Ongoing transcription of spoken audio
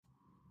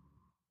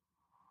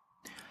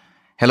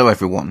Hello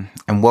everyone,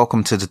 and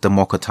welcome to the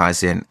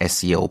Democratizing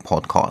SEO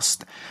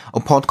podcast,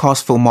 a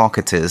podcast for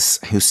marketers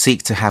who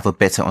seek to have a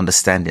better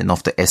understanding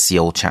of the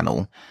SEO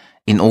channel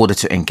in order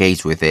to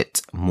engage with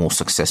it more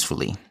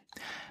successfully.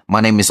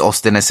 My name is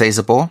Austin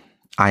Esezabor.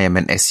 I am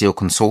an SEO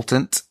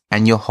consultant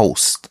and your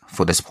host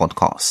for this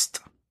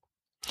podcast.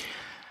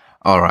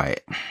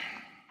 Alright,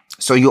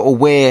 so you're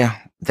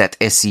aware that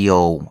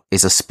SEO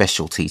is a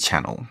specialty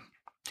channel,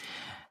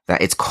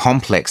 that it's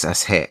complex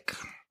as heck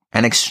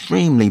and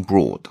extremely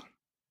broad.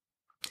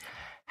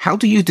 How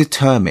do you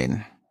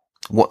determine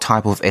what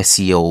type of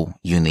SEO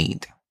you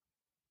need?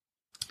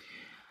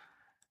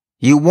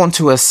 You want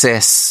to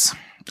assess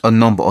a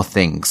number of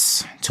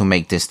things to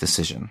make this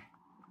decision.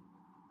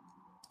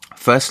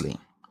 Firstly,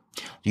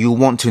 you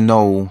want to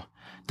know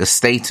the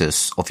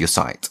status of your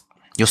site's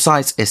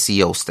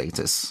SEO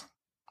status.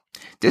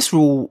 This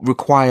will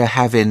require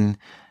having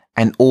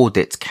an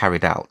audit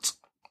carried out.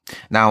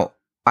 Now,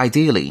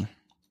 ideally,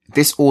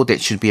 this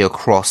audit should be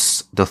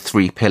across the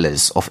three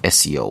pillars of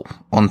SEO: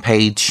 on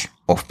page,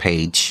 off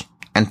page,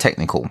 and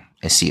technical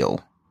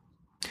SEO.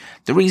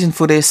 The reason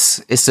for this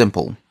is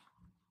simple.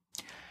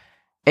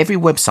 Every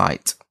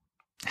website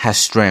has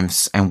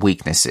strengths and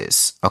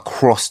weaknesses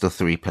across the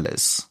three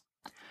pillars.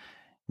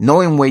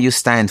 Knowing where you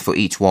stand for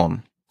each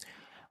one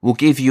will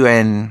give you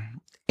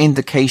an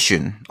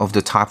indication of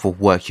the type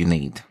of work you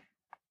need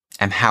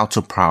and how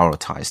to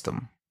prioritize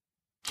them.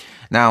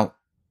 Now,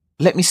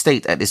 let me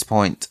state at this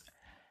point,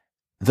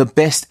 the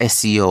best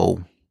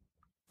SEO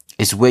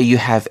is where you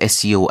have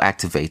SEO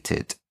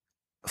activated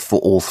for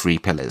all three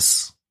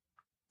pillars.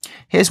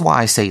 Here's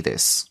why I say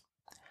this.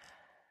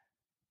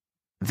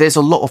 There's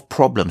a lot of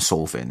problem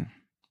solving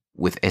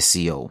with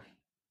SEO.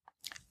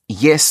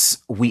 Yes,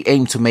 we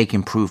aim to make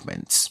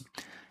improvements.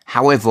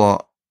 However,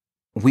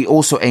 we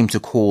also aim to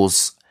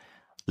cause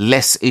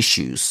less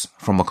issues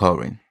from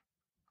occurring.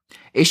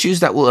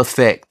 Issues that will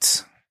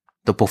affect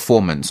the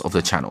performance of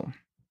the channel.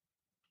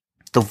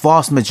 The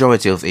vast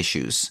majority of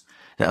issues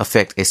that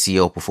affect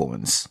SEO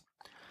performance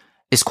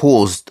is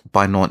caused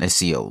by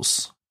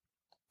non-SEOs.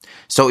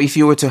 So if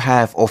you were to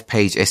have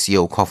off-page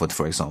SEO covered,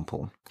 for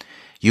example,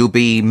 you'll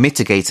be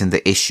mitigating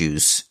the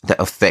issues that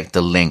affect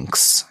the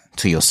links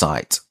to your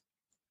site.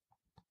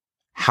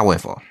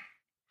 However,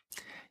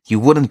 you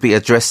wouldn't be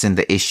addressing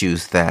the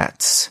issues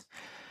that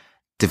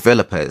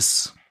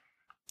developers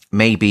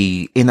may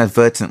be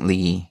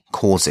inadvertently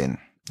causing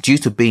due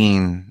to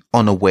being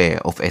unaware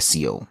of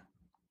SEO.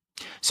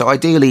 So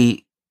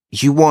ideally,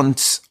 you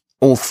want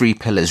all three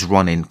pillars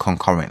running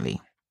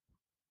concurrently.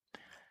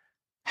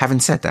 Having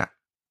said that,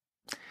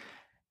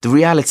 the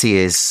reality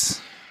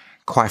is,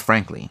 quite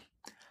frankly,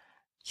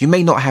 you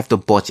may not have the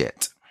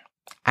budget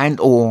and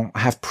or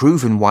have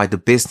proven why the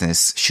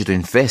business should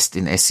invest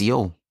in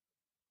SEO.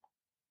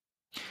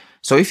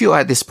 So if you're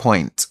at this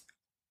point,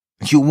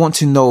 you want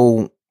to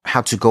know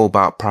how to go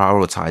about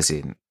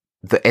prioritizing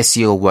the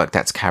SEO work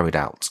that's carried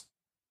out.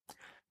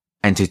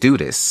 And to do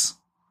this,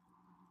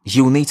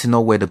 you'll need to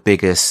know where the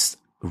biggest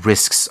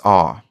risks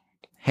are.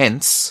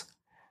 Hence,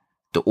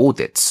 the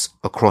audits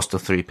across the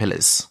three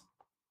pillars.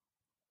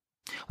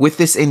 With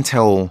this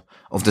intel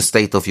of the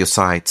state of your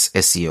site's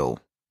SEO,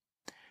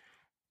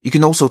 you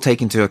can also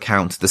take into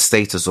account the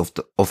status of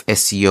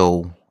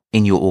SEO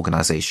in your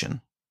organization.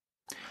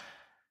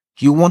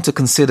 You want to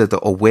consider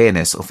the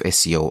awareness of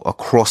SEO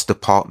across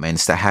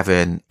departments that have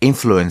an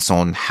influence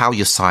on how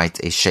your site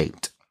is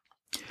shaped.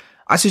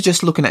 I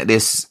suggest looking at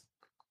this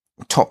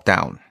top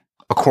down,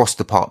 across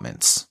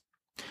departments,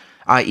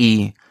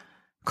 i.e.,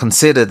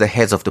 consider the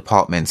heads of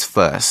departments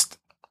first,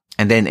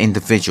 and then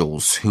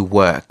individuals who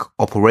work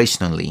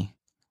operationally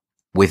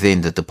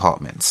within the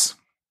departments.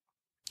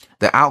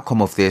 The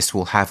outcome of this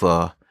will have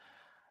a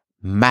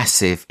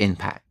massive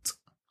impact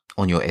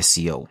on your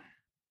SEO.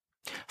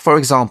 For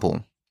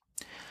example,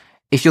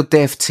 if your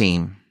dev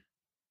team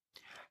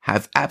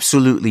have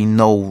absolutely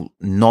no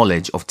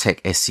knowledge of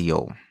tech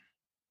SEO,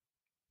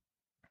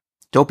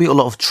 there'll be a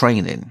lot of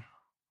training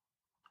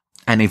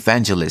and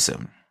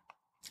evangelism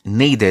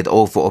needed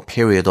over a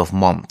period of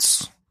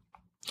months.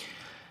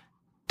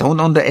 Don't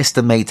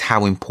underestimate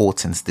how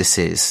important this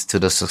is to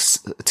the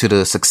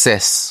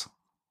success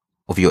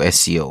of your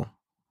SEO.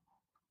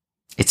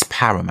 It's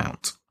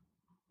paramount.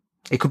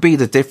 It could be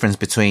the difference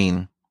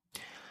between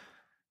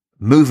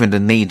moving the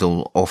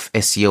needle of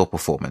SEO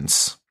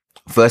performance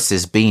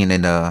versus being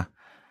in a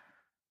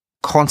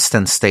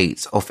constant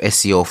state of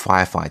SEO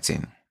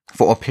firefighting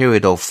for a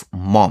period of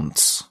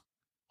months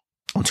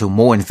until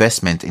more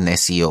investment in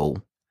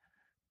SEO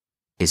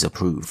is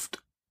approved.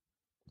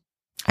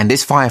 And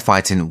this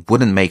firefighting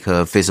wouldn't make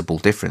a visible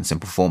difference in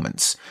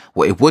performance.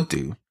 What it would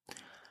do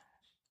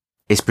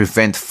is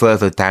prevent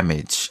further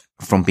damage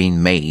from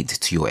being made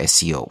to your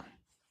SEO.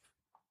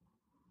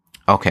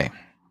 Okay.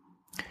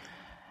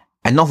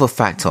 Another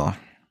factor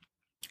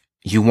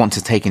you want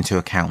to take into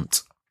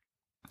account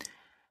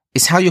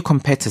is how your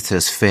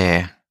competitors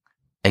fare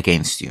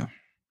against you.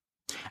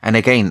 And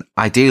again,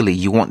 ideally,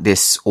 you want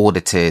this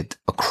audited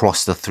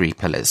across the three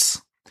pillars.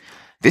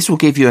 This will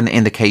give you an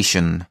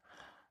indication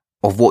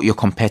of what your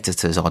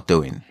competitors are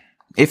doing,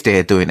 if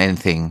they're doing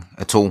anything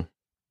at all.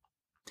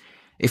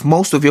 If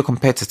most of your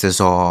competitors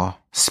are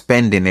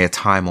spending their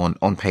time on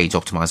on-page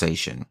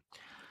optimization,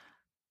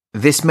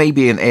 this may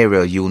be an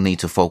area you'll need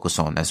to focus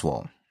on as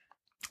well.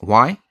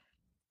 Why?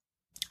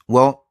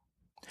 Well,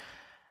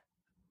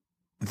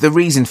 the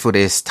reason for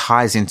this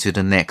ties into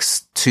the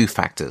next two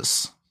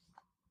factors: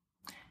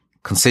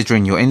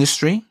 considering your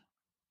industry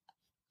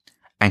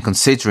and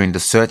considering the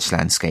search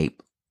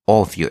landscape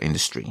of your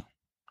industry.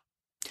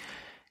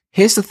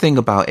 Here's the thing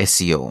about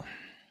SEO.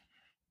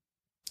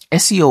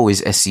 SEO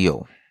is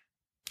SEO,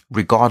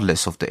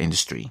 regardless of the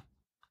industry.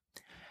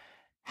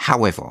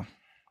 However,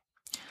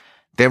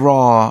 there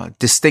are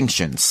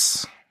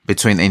distinctions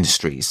between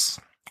industries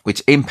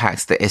which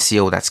impacts the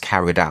SEO that's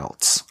carried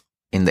out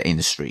in the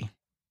industry.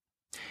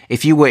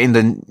 If you were in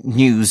the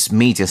news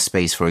media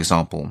space, for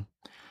example,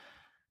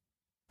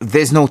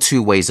 there's no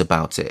two ways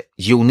about it.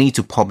 You'll need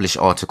to publish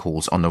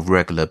articles on a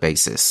regular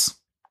basis.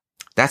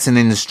 That's an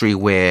industry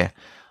where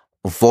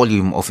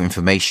volume of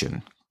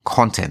information,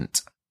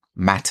 content,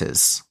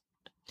 matters.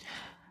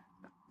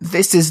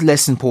 This is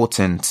less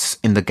important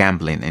in the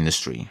gambling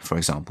industry, for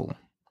example.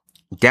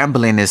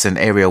 Gambling is an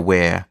area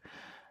where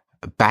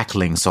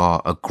backlinks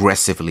are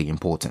aggressively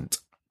important.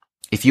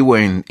 If you were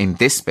in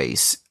this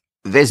space,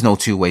 there's no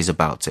two ways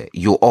about it.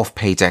 Your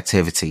off-page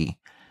activity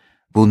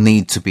will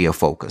need to be a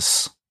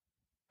focus.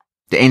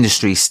 The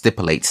industry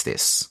stipulates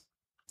this,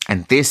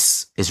 and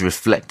this is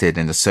reflected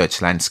in the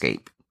search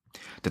landscape.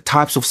 The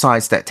types of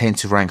sites that tend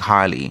to rank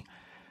highly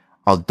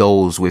are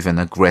those with an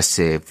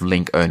aggressive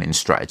link earning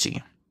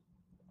strategy.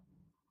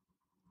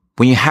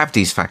 When you have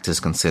these factors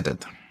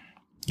considered,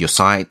 your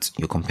site,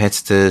 your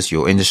competitors,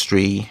 your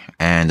industry,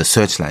 and the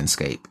search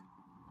landscape,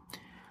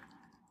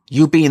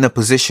 you'll be in a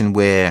position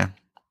where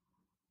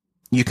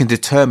you can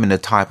determine the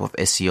type of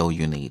SEO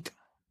you need.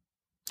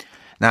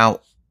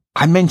 Now,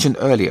 I mentioned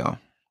earlier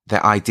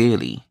that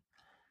ideally,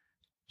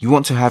 you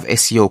want to have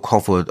SEO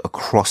covered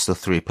across the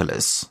three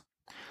pillars.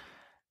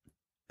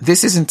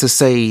 This isn't to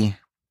say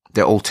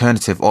the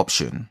alternative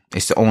option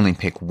is to only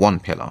pick one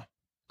pillar.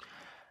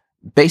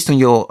 Based on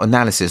your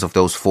analysis of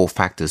those four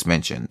factors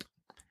mentioned,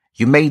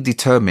 you may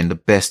determine the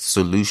best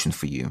solution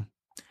for you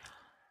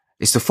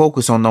is to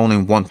focus on only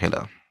one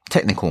pillar,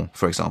 technical,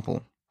 for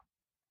example.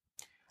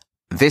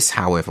 This,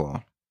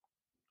 however,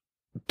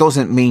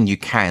 doesn't mean you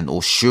can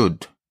or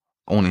should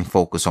only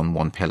focus on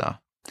one pillar.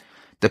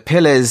 The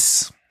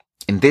pillars,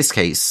 in this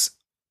case,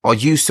 are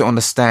used to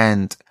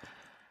understand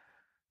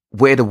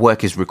where the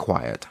work is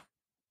required,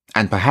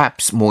 and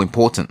perhaps more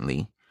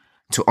importantly,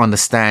 to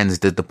understand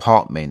the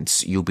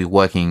departments you'll be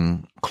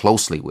working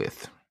closely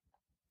with.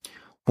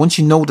 Once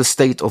you know the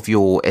state of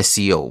your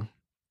SEO,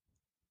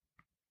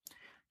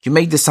 you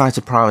may decide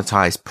to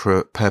prioritize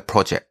per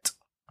project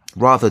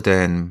rather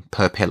than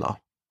per pillar.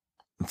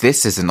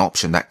 This is an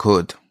option that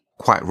could,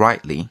 quite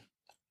rightly,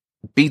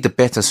 be the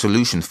better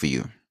solution for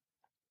you.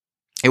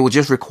 It will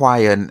just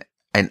require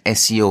an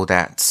SEO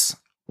that's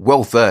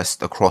well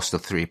versed across the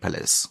three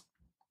pillars.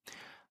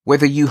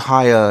 Whether you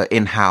hire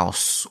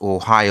in-house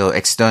or hire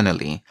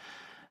externally,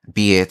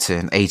 be it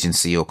an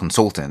agency or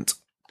consultant,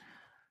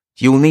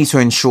 you'll need to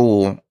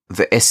ensure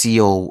the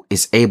SEO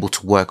is able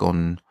to work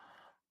on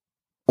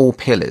all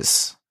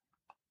pillars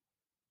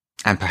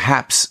and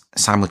perhaps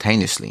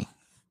simultaneously.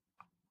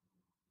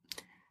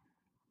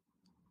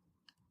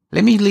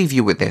 Let me leave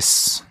you with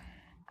this.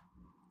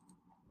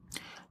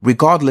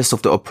 Regardless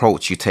of the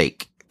approach you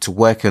take to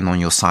working on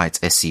your site's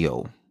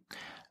SEO,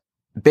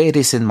 bear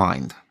this in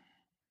mind.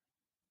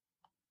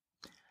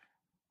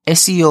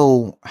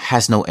 SEO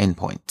has no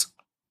endpoint.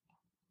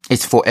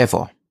 It's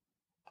forever,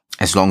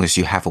 as long as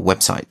you have a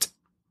website.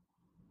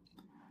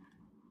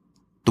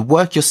 The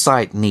work your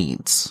site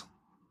needs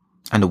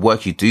and the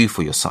work you do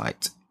for your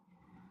site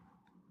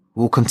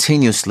will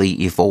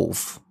continuously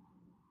evolve.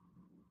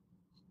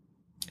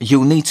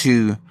 You'll need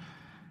to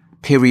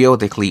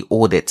periodically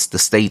audit the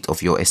state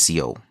of your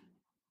SEO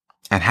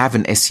and have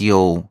an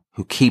SEO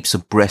who keeps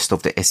abreast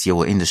of the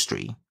SEO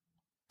industry,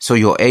 so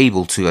you're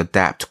able to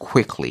adapt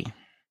quickly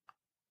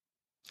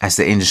as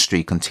the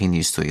industry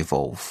continues to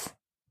evolve.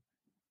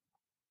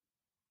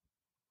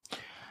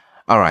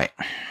 Alright,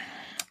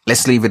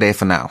 let's leave it there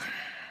for now.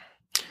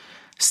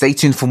 Stay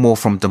tuned for more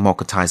from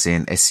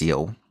Democratizing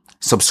SEO.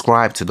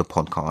 Subscribe to the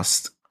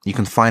podcast. You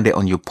can find it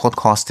on your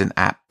podcasting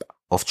app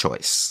of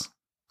choice.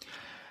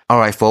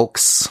 Alright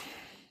folks,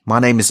 my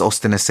name is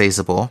Austin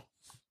Acezabor.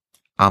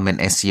 I'm an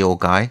SEO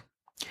guy.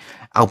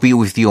 I'll be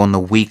with you on a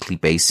weekly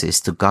basis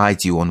to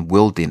guide you on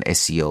wielding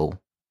SEO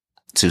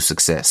to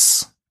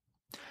success.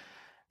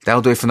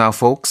 That'll do it for now,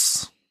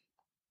 folks.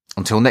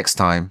 Until next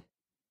time,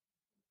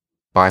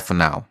 bye for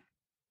now.